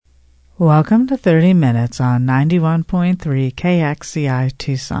Welcome to 30 Minutes on 91.3 KXCI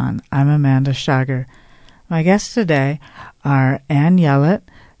Tucson. I'm Amanda Schager. My guests today are Ann Yellott.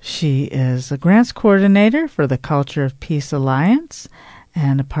 She is a grants coordinator for the Culture of Peace Alliance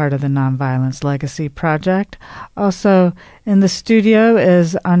and a part of the Nonviolence Legacy Project. Also in the studio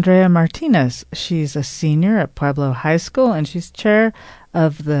is Andrea Martinez. She's a senior at Pueblo High School, and she's chair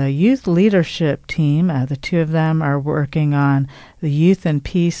of the youth leadership team. The two of them are working on the Youth and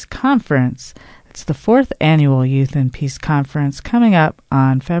Peace Conference. It's the 4th annual Youth and Peace Conference coming up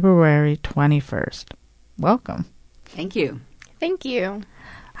on February 21st. Welcome. Thank you. Thank you.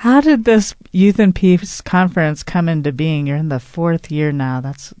 How did this Youth and Peace Conference come into being? You're in the 4th year now.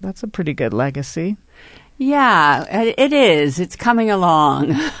 That's a pretty good legacy. Yeah, it is. It's coming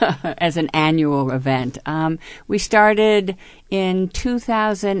along as an annual event. We started in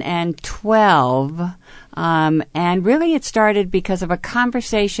 2012, and really it started because of a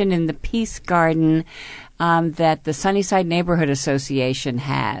conversation in the Peace Garden that the Sunnyside Neighborhood Association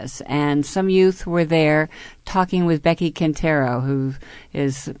has. And some youth were there talking with Becky Quintero, who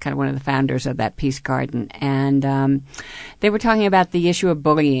is kind of one of the founders of that Peace Garden. And they were talking about the issue of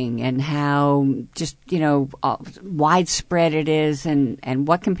bullying and how just, widespread it is and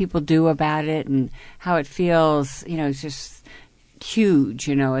what can people do about it and how it feels, it's just huge,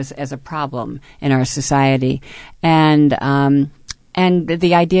 as a problem in our society. And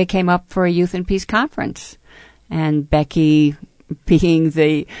the idea came up for a Youth and Peace Conference. And Becky, being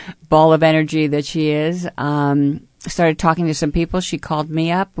the ball of energy that she is, started talking to some people. She called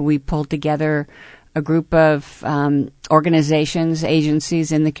me up. We pulled together a group of organizations,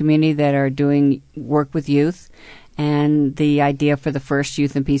 agencies in the community that are doing work with youth. And the idea for the first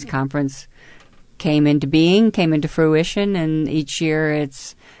Youth and Peace Conference came into fruition, and each year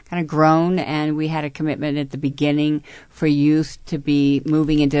it's kind of grown, and we had a commitment at the beginning for youth to be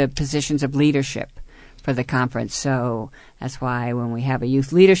moving into positions of leadership for the conference. So that's why when we have a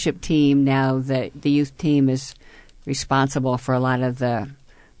youth leadership team now, the youth team is responsible for a lot of the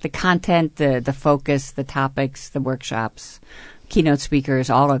content, the focus, the topics, the workshops, keynote speakers,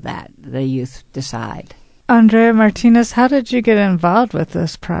 all of that. The youth decide. Andrea Martinez, how did you get involved with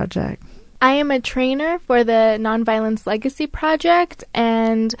this project? I am a trainer for the Nonviolence Legacy Project,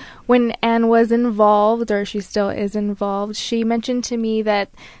 and when Anne was involved, or she still is involved, she mentioned to me that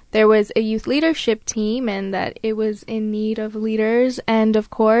there was a youth leadership team and that it was in need of leaders. And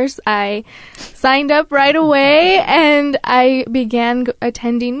of course, I signed up right away, and I began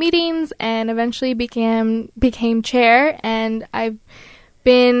attending meetings and eventually became chair, and I've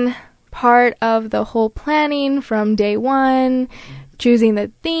been part of the whole planning from day one, choosing the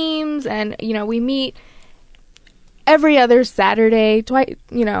themes, and we meet every other Saturday.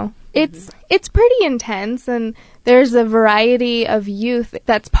 It's pretty intense, and there's a variety of youth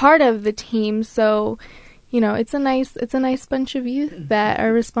that's part of the team. So, it's a nice bunch of youth that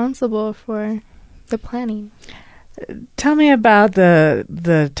are responsible for the planning. Tell me about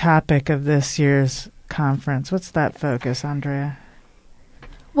the topic of this year's conference. What's that focus, Andrea?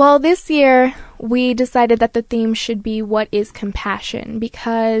 Well, this year we decided that the theme should be what is compassion,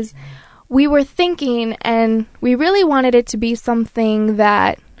 because we were thinking, and we really wanted it to be something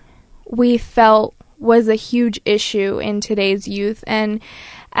that we felt was a huge issue in today's youth. And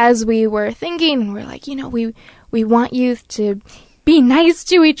as we were thinking, we're like, we want youth to be nice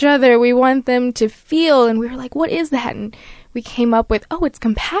to each other. We want them to feel, and we were like, what is that? And we came up with, it's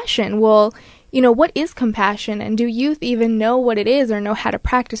compassion. Well, what is compassion, and do youth even know what it is or know how to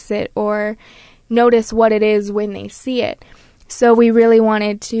practice it or notice what it is when they see it? So we really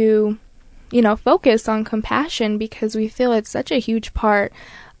wanted to, focus on compassion because we feel it's such a huge part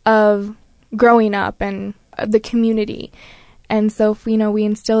of growing up and the community. And so if, we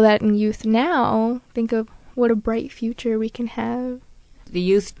instill that in youth now, think of what a bright future we can have. The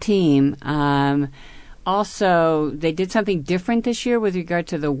youth team, also, they did something different this year with regard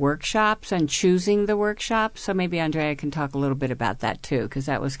to the workshops and choosing the workshops. So maybe Andrea can talk a little bit about that too, because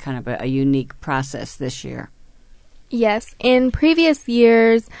that was kind of a unique process this year. Yes. In previous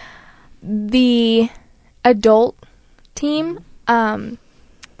years, the adult team kind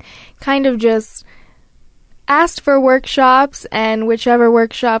of just asked for workshops, and whichever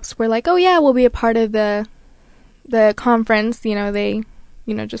workshops were like, oh yeah, we'll be a part of the conference, they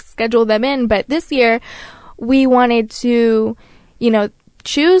just schedule them in. But this year, we wanted to,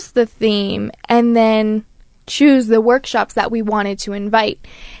 choose the theme and then choose the workshops that we wanted to invite.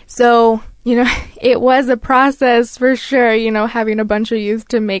 So, it was a process for sure, having a bunch of youth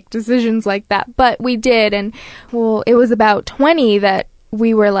to make decisions like that. But we did, and it was about 20 that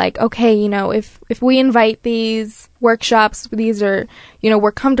we were like, okay, if we invite these workshops, these are,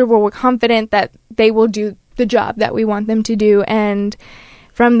 we're comfortable, we're confident that they will do the job that we want them to do. And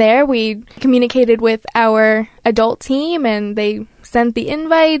from there, we communicated with our adult team, and they sent the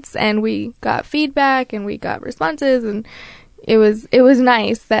invites, and we got feedback, and we got responses, and it was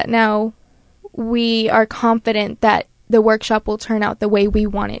nice that now we are confident that the workshop will turn out the way we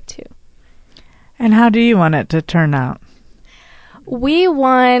want it to. And how do you want it to turn out? We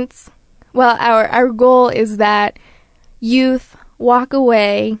want, our goal is that youth walk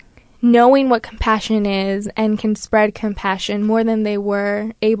away knowing what compassion is and can spread compassion more than they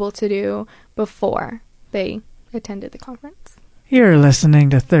were able to do before they attended the conference. You're listening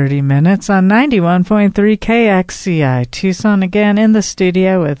to 30 Minutes on 91.3 KXCI Tucson, again in the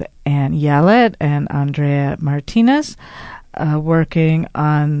studio with Ann Yellott and Andrea Martinez, working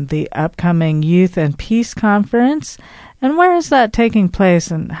on the upcoming Youth and Peace Conference. And where is that taking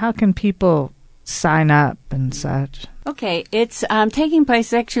place, and how can people sign up and such? Okay, it's taking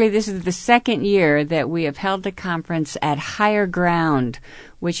place, actually, this is the second year that we have held the conference at Higher Ground,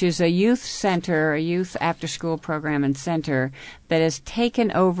 which is a youth center, a youth after-school program and center that has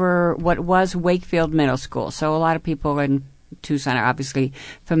taken over what was Wakefield Middle School. So a lot of people in Tucson are obviously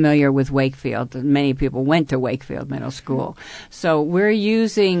familiar with Wakefield. Many people went to Wakefield Middle School. So we're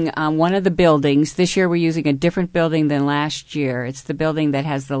using one of the buildings. This year we're using a different building than last year. It's the building that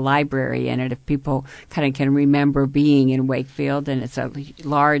has the library in it, if people kind of can remember being in Wakefield. And it's a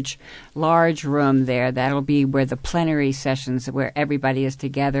large room there. That'll be where the plenary sessions, where everybody is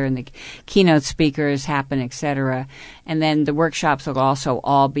together and the keynote speakers happen, etc. And then the workshops will also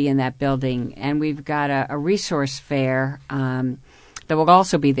all be in that building. And we've got a resource fair that will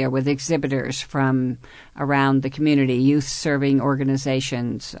also be there with exhibitors from around the community, youth-serving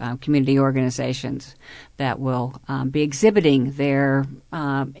organizations, community organizations that will be exhibiting their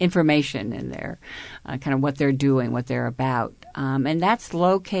information and their kind of what they're doing, what they're about. And that's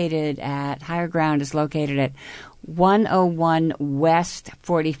located at, Higher Ground is located at 101 West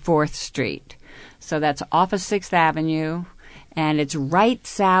 44th Street. So that's off of 6th Avenue. And it's right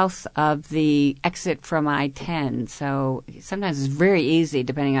south of the exit from I-10. So sometimes it's very easy,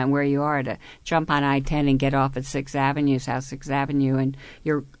 depending on where you are, to jump on I-10 and get off at 6th Avenue, South 6th Avenue, and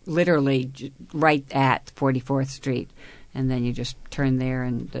you're literally right at 44th Street. And then you just turn there,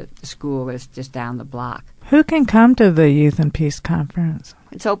 and the school is just down the block. Who can come to the Youth and Peace Conference?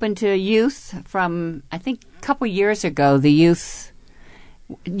 It's open to youth from, I think, a couple years ago, the youth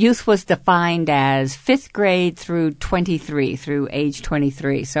was defined as 5th grade through 23, through age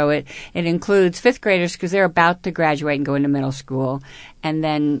 23. So it includes 5th graders because they're about to graduate and go into middle school, and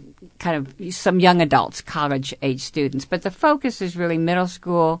then kind of some young adults, college-age students. But the focus is really middle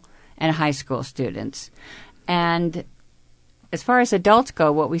school and high school students. And as far as adults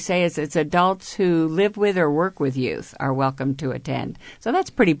go, what we say is it's adults who live with or work with youth are welcome to attend. So that's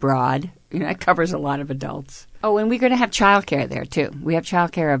pretty broad. It covers a lot of adults. Oh, and we're going to have childcare there, too. We have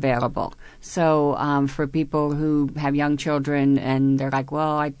childcare available. So for people who have young children and they're like,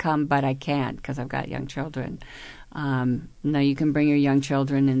 well, I'd come, but I can't because I've got young children. No, you can bring your young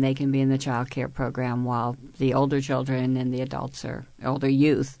children and they can be in the childcare program while the older children and the adults older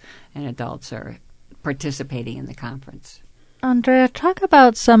youth and adults are participating in the conference. Andrea, talk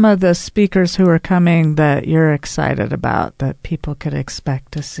about some of the speakers who are coming that you're excited about, that people could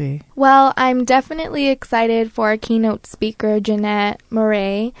expect to see. Well, I'm definitely excited for our keynote speaker, Jeanette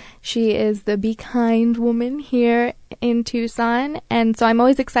Murray. She is the Be Kind woman here in Tucson, and so I'm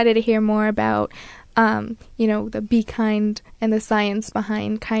always excited to hear more about the Be Kind and the science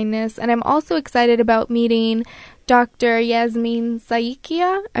behind kindness. And I'm also excited about meeting Dr. Yasmin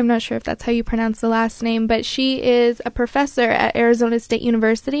Saikia. I'm not sure if that's how you pronounce the last name, but she is a professor at Arizona State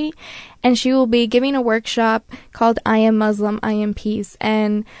University, and she will be giving a workshop called I Am Muslim, I Am Peace.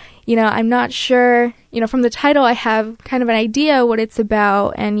 And, I'm not sure, from the title I have kind of an idea what it's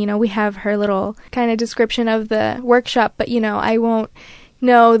about, and, we have her little kind of description of the workshop, but, I won't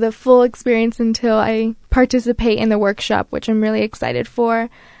know the full experience until I participate in the workshop, which I'm really excited for.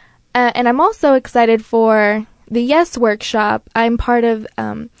 And I'm also excited for the Yes workshop. I'm part of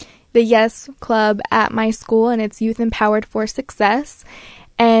the Yes Club at my school, and it's Youth Empowered for Success.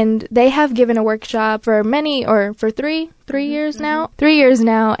 And they have given a workshop for three years now. 3 years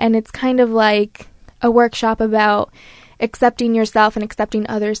now, and it's kind of like a workshop about accepting yourself and accepting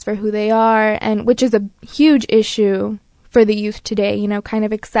others for who they are, and which is a huge issue for the youth today, kind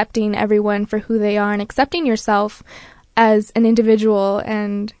of accepting everyone for who they are and accepting yourself as an individual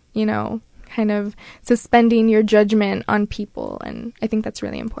and, kind of suspending your judgment on people. And I think that's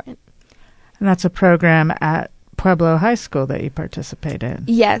really important. And that's a program at Pueblo High School that you participate in.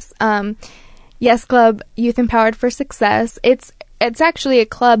 Yes. Yes Club, Youth Empowered for Success. It's actually a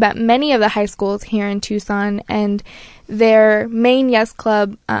club at many of the high schools here in Tucson, and their main Yes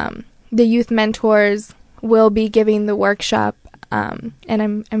Club, the youth mentors, will be giving the workshop, and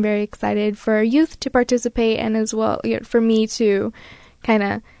I'm very excited for youth to participate, and as well for me to kind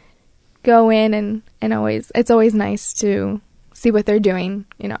of go in and it's always nice to see what they're doing.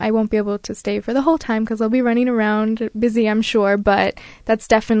 I won't be able to stay for the whole time because I'll be running around busy, I'm sure, but that's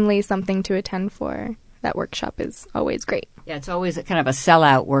definitely something to attend for. That workshop is always great. Yeah, it's always kind of a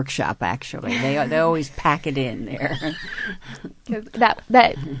sellout workshop, actually. They always pack it in there.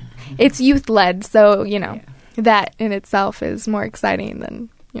 that it's youth-led, so, that in itself is more exciting than,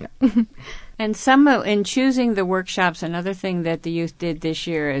 And in choosing the workshops, another thing that the youth did this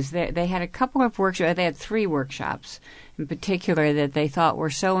year is they had a couple of workshops. They had 3 workshops in particular that they thought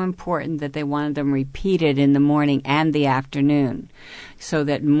were so important that they wanted them repeated in the morning and the afternoon so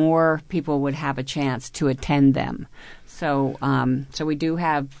that more people would have a chance to attend them. So we do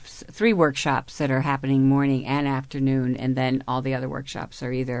have 3 workshops that are happening morning and afternoon, and then all the other workshops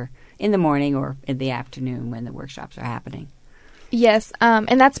are either in the morning or in the afternoon when the workshops are happening. Yes,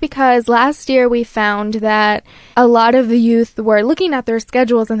 and that's because last year we found that a lot of the youth were looking at their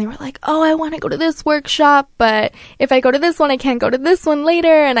schedules and they were like, oh, I want to go to this workshop, but if I go to this one, I can't go to this one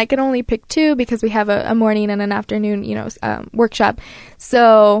later, and I can only pick 2 because we have a morning and an afternoon, workshop.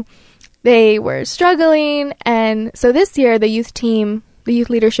 So they were struggling, and so this year the youth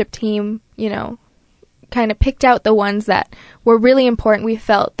leadership team, kind of picked out the ones that were really important. We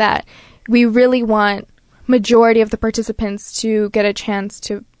felt that we really want majority of the participants to get a chance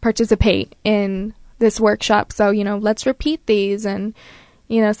to participate in this workshop. So, let's repeat these and,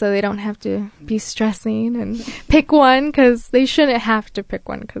 so they don't have to be stressing and pick one, because they shouldn't have to pick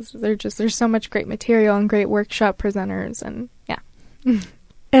one because there's so much great material and great workshop presenters, and yeah.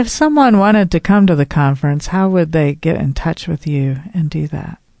 If someone wanted to come to the conference, how would they get in touch with you and do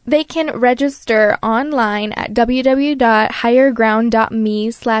that? They can register online at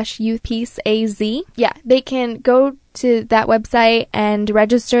www.higherground.me/youthpeaceaz. Yeah, they can go to that website and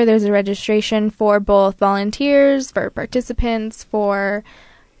register. There's a registration for both volunteers, for participants, for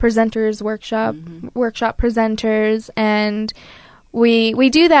presenters, workshop presenters, and we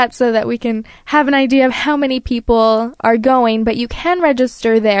do that so that we can have an idea of how many people are going. But you can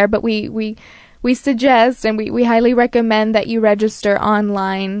register there, but we suggest and we highly recommend that you register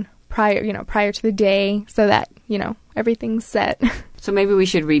online prior to the day so that, everything's set. So maybe we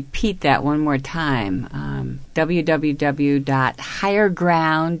should repeat that one more time.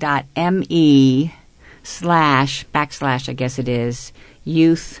 www.higherground.me/ I guess it is,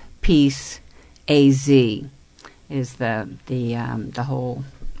 Youth Peace AZ is the whole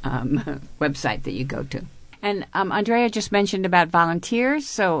website that you go to. And Andrea just mentioned about volunteers,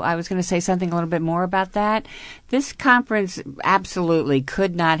 so I was going to say something a little bit more about that. This conference absolutely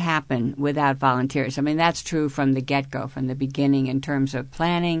could not happen without volunteers. I mean, that's true from the get-go, from the beginning in terms of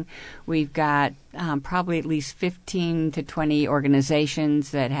planning. We've got probably at least 15 to 20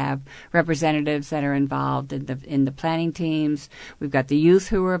 organizations that have representatives that are involved in the planning teams. We've got the youth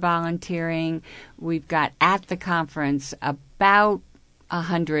who are volunteering. We've got at the conference about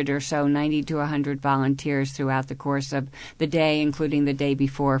 100 or so, 90 to 100 volunteers throughout the course of the day, including the day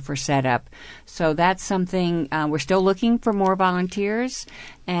before for setup. So that's something, we're still looking for more volunteers,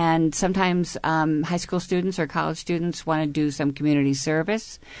 and sometimes high school students or college students want to do some community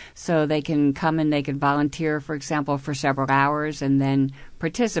service, so they can come and they can volunteer, for example, for several hours and then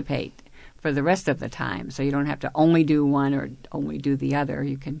participate for the rest of the time. So you don't have to only do one or only do the other.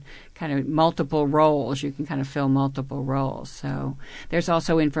 You can kind of multiple roles. You can kind of fill multiple roles. So there's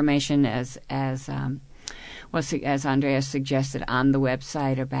also information as Andrea suggested on the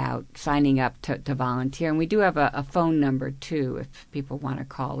website about signing up to volunteer. And we do have a phone number too if people want to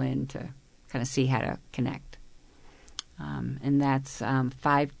call in to kind of see how to connect. And that's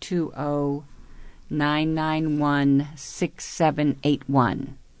 520-991-6781.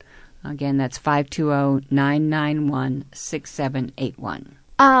 Again, that's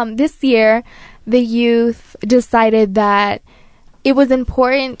 520-991-6781. This year, the youth decided that it was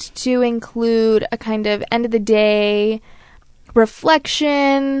important to include a kind of end-of-the-day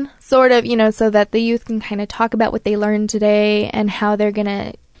reflection, sort of, so that the youth can kind of talk about what they learned today and how they're going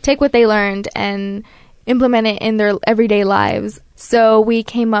to take what they learned and implement it in their everyday lives. So we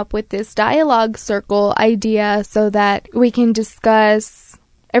came up with this dialogue circle idea so that we can discuss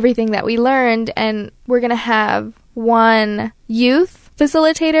everything that we learned, and we're going to have one youth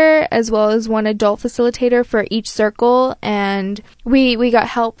facilitator as well as one adult facilitator for each circle, and we got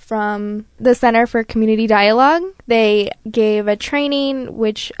help from the Center for Community Dialogue. They gave a training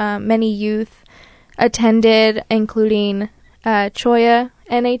which many youth attended, including Choya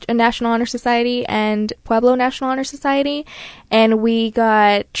National Honor Society and Pueblo National Honor Society, and we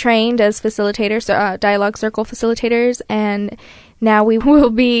got trained as facilitators, dialogue circle facilitators, and now we will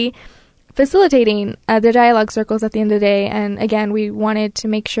be facilitating the dialogue circles at the end of the day. And again, we wanted to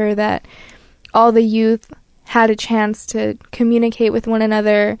make sure that all the youth had a chance to communicate with one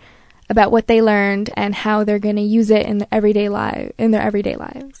another about what they learned and how they're going to use it in their everyday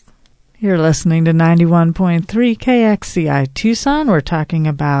lives. You're listening to 91.3 KXCI Tucson. We're talking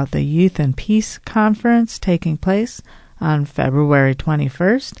about the Youth and Peace Conference taking place on February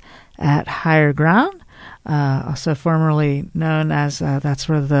 21st at Higher Ground. Also formerly known as, that's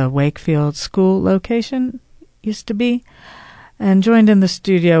where the Wakefield School location used to be. And joined in the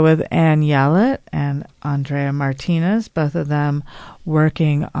studio with Ann Yellott and Andrea Martinez, both of them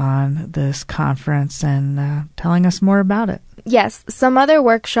working on this conference and telling us more about it. Yes, some other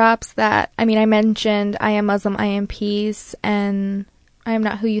workshops that, I mentioned I Am Muslim, I Am Peace, and I Am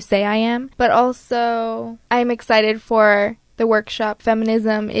Not Who You Say I Am. But also, I'm excited for the workshop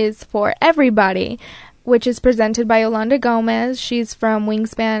Feminism is for Everybody, which is presented by Yolanda Gomez. She's from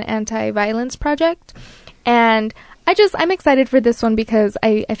Wingspan Anti-Violence Project. And I'm excited for this one because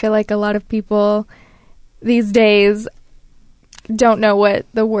I feel like a lot of people these days don't know what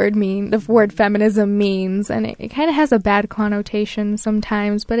the word feminism means. And it kind of has a bad connotation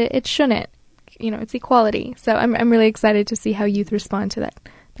sometimes, but it shouldn't. It's equality. So I'm really excited to see how youth respond to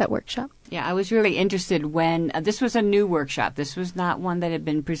that workshop. Yeah, I was really interested when this was a new workshop. This was not one that had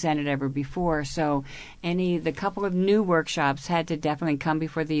been presented ever before. So the couple of new workshops had to definitely come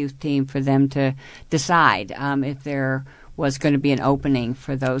before the youth team for them to decide if there was going to be an opening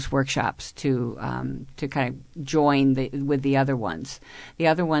for those workshops to kind of join with the other ones. The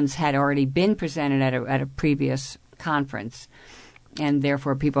other ones had already been presented at a previous conference. And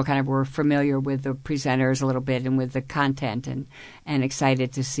therefore, people kind of were familiar with the presenters a little bit and with the content and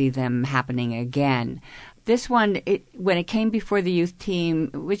excited to see them happening again. This one, when it came before the youth team,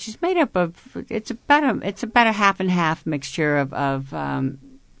 which is made up of, it's about a half and half mixture of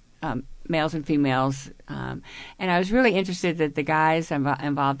males and females. And I was really interested that the guys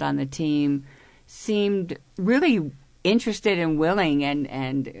involved on the team seemed really interested and willing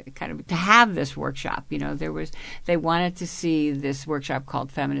and kind of to have this workshop. They wanted to see this workshop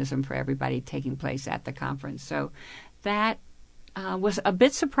called Feminism for Everybody taking place at the conference. So that was a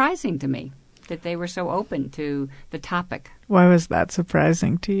bit surprising to me that they were so open to the topic. Why was that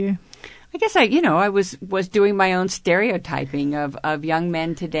surprising to you? I guess I was doing my own stereotyping of young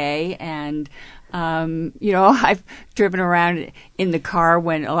men today, and I've driven around in the car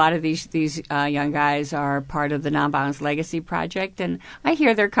when a lot of these young guys are part of the Nonviolence Legacy Project, and I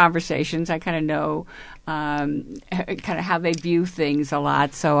hear their conversations. I kind of know kind of how they view things a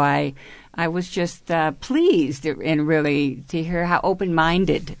lot. So I was just pleased and really to hear how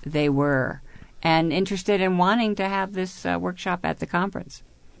open-minded they were and interested in wanting to have this workshop at the conference.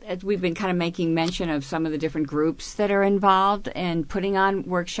 We've been kind of making mention of some of the different groups that are involved in putting on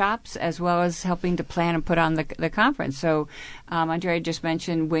workshops as well as helping to plan and put on the conference. So Andrea just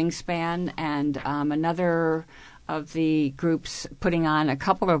mentioned Wingspan, and another of the groups putting on a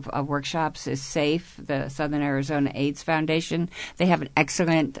couple of workshops is SAFE, the Southern Arizona AIDS Foundation. They have an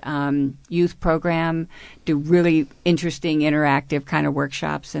excellent youth program, do really interesting interactive kind of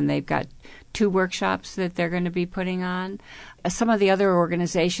workshops, and they've got 2 workshops that they're going to be putting on. Some of the other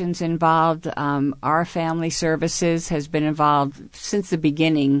organizations involved, Our Family Services has been involved since the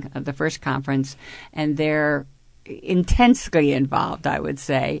beginning of the first conference, and they're intensely involved, I would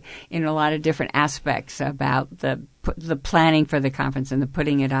say, in a lot of different aspects about the planning for the conference and the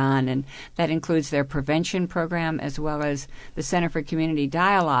putting it on, and that includes their prevention program as well as the Center for Community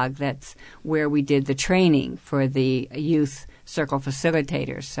Dialogue. That's where we did the training for the youth circle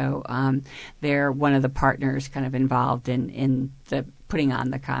facilitators. So they're one of the partners kind of involved in the putting on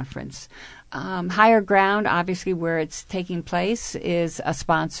the conference. Higher Ground, obviously where it's taking place, is a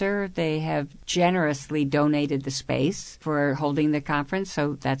sponsor. They have generously donated the space for holding the conference,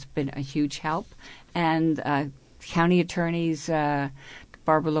 so that's been a huge help. And county attorneys, Barbara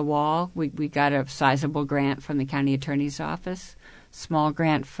LaWall, we got a sizable grant from the county attorney's office. Small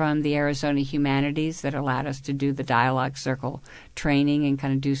grant from the Arizona Humanities that allowed us to do the dialogue circle training and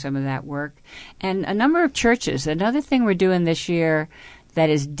kind of do some of that work. And a number of churches. Another thing we're doing this year that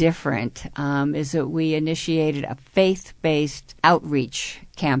is different is that we initiated a faith-based outreach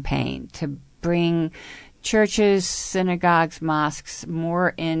campaign to bring churches, synagogues, mosques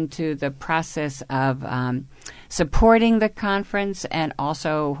more into the process of supporting the conference and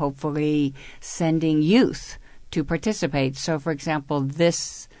also hopefully sending youth to participate. So, for example,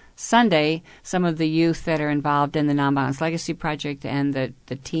 this Sunday, some of the youth that are involved in the Nonviolence Legacy Project and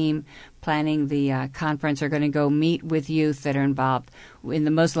the team planning the conference are going to go meet with youth that are involved in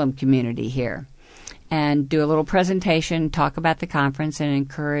the Muslim community here and do a little presentation, talk about the conference, and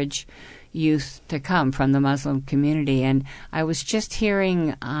encourage youth to come from the Muslim community. And I was just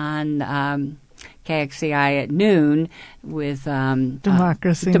hearing on KXCI at noon with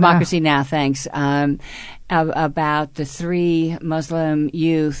Democracy Now! Thanks. About the 3 Muslim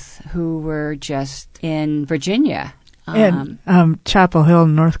youth who were just in Virginia. In Chapel Hill,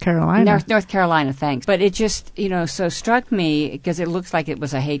 North Carolina. North Carolina, thanks. But it just, so struck me because it looks like it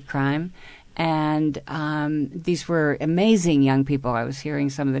was a hate crime. And these were amazing young people. I was hearing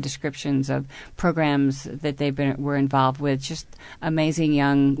some of the descriptions of programs that were involved with, just amazing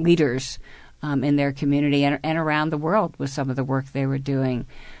young leaders in their community and around the world with some of the work they were doing,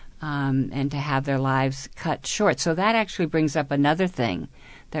 and to have their lives cut short. So that actually brings up another thing,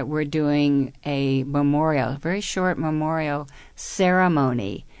 that we're doing a very short memorial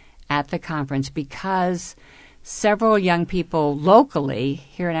ceremony at the conference because several young people locally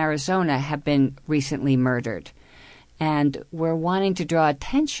here in Arizona have been recently murdered. And we're wanting to draw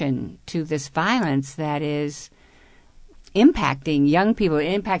attention to this violence that is impacting young people.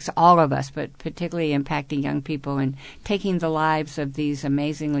 It impacts all of us, but particularly impacting young people and taking the lives of these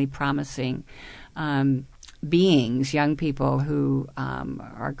amazingly promising beings, young people who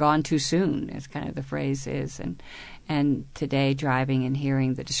are gone too soon, as kind of the phrase is, and today driving and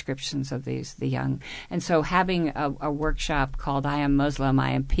hearing the descriptions of the young. And so having a workshop called I Am Muslim, I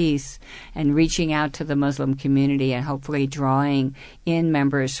Am Peace, and reaching out to the Muslim community and hopefully drawing in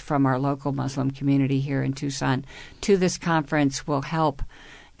members from our local Muslim community here in Tucson to this conference will help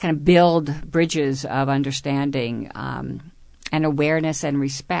kind of build bridges of understanding and awareness and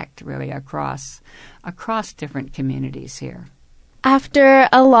respect really across different communities here. After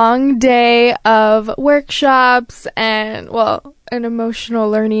a long day of workshops and, an emotional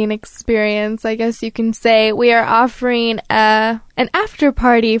learning experience, I guess you can say, we are offering an after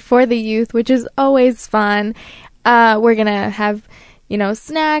party for the youth, which is always fun. We're going to have,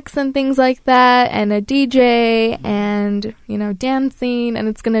 snacks and things like that, and a DJ and, dancing, and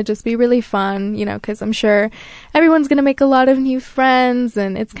it's going to just be really fun, because I'm sure everyone's going to make a lot of new friends,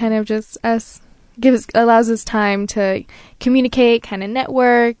 and it's kind of just allows us time to communicate, kind of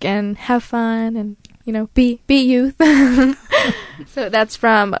network, and have fun, and be youth. So that's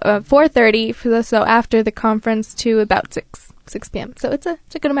from 4:30, so after the conference, to about 6 p.m. So it's a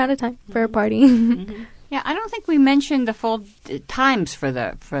good amount of time for a party. Mm-hmm. Yeah, I don't think we mentioned the full times for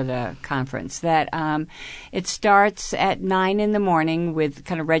the conference. That it starts at 9 in the morning with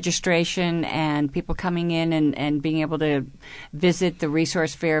kind of registration and people coming in and being able to visit the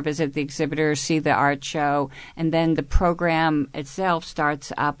resource fair, visit the exhibitors, see the art show, and then the program itself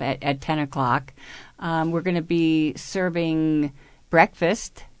starts up at 10 o'clock. We're going to be serving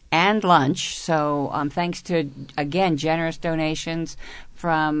breakfast and lunch. So thanks to, again, generous donations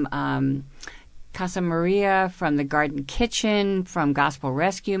from Casa Maria, from the Garden Kitchen, from Gospel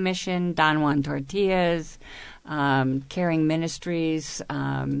Rescue Mission, Don Juan Tortillas, Caring Ministries,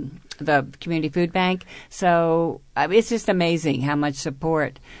 the Community Food Bank. So it's just amazing how much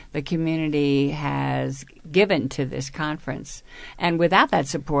support the community has given to this conference. And without that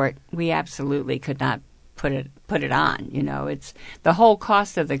support, we absolutely could not put it on. It's the whole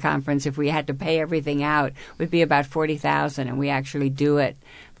cost of the conference, if we had to pay everything out, would be about $40,000, and we actually do it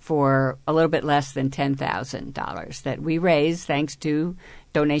for a little bit less than $10,000 that we raise thanks to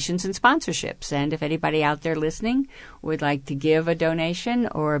donations and sponsorships. And if anybody out there listening would like to give a donation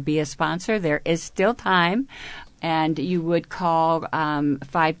or be a sponsor, there is still time. And you would call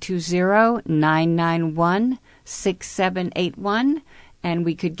 520-991-6781, and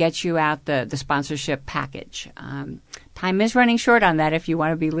we could get you out the sponsorship package. Time is running short on that if you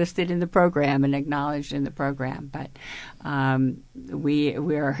want to be listed in the program and acknowledged in the program. But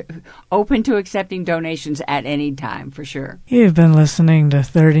we're open to accepting donations at any time, for sure. You've been listening to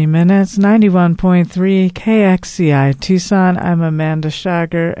 30 Minutes, 91.3 KXCI Tucson. I'm Amanda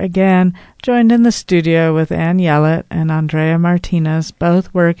Schager, again, joined in the studio with Ann Yellott and Andrea Martinez,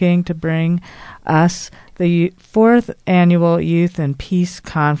 both working to bring us the 4th Annual Youth and Peace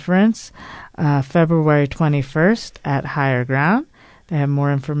Conference, February 21st at Higher Ground. They have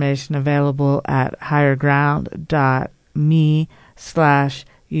more information available at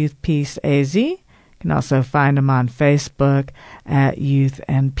higherground.me/youthpeaceaz. You can also find them on Facebook at Youth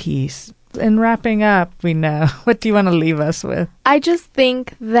and Peace. in wrapping up, we know. What do you want to leave us with? I just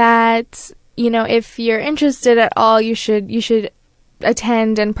think that, if you're interested at all, you should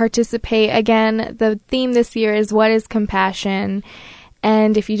attend and participate. Again, the theme this year is what is compassion?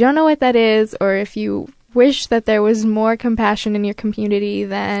 And if you don't know what that is, or if you wish that there was more compassion in your community,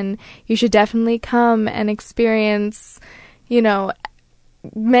 then you should definitely come and experience,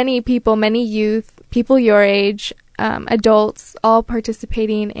 many people, many youth, people your age, adults, all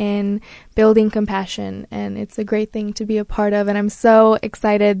participating in building compassion. And it's a great thing to be a part of. And I'm so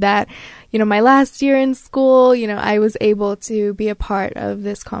excited that, my last year in school, I was able to be a part of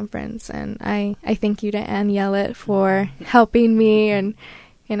this conference. And I thank you to Ann Yellott for helping me and,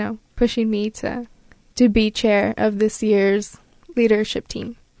 pushing me to be chair of this year's leadership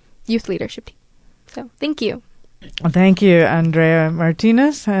team, youth leadership team. So thank you. Well, thank you, Andrea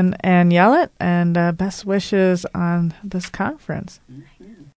Martinez and Ann Yellott, and best wishes on this conference.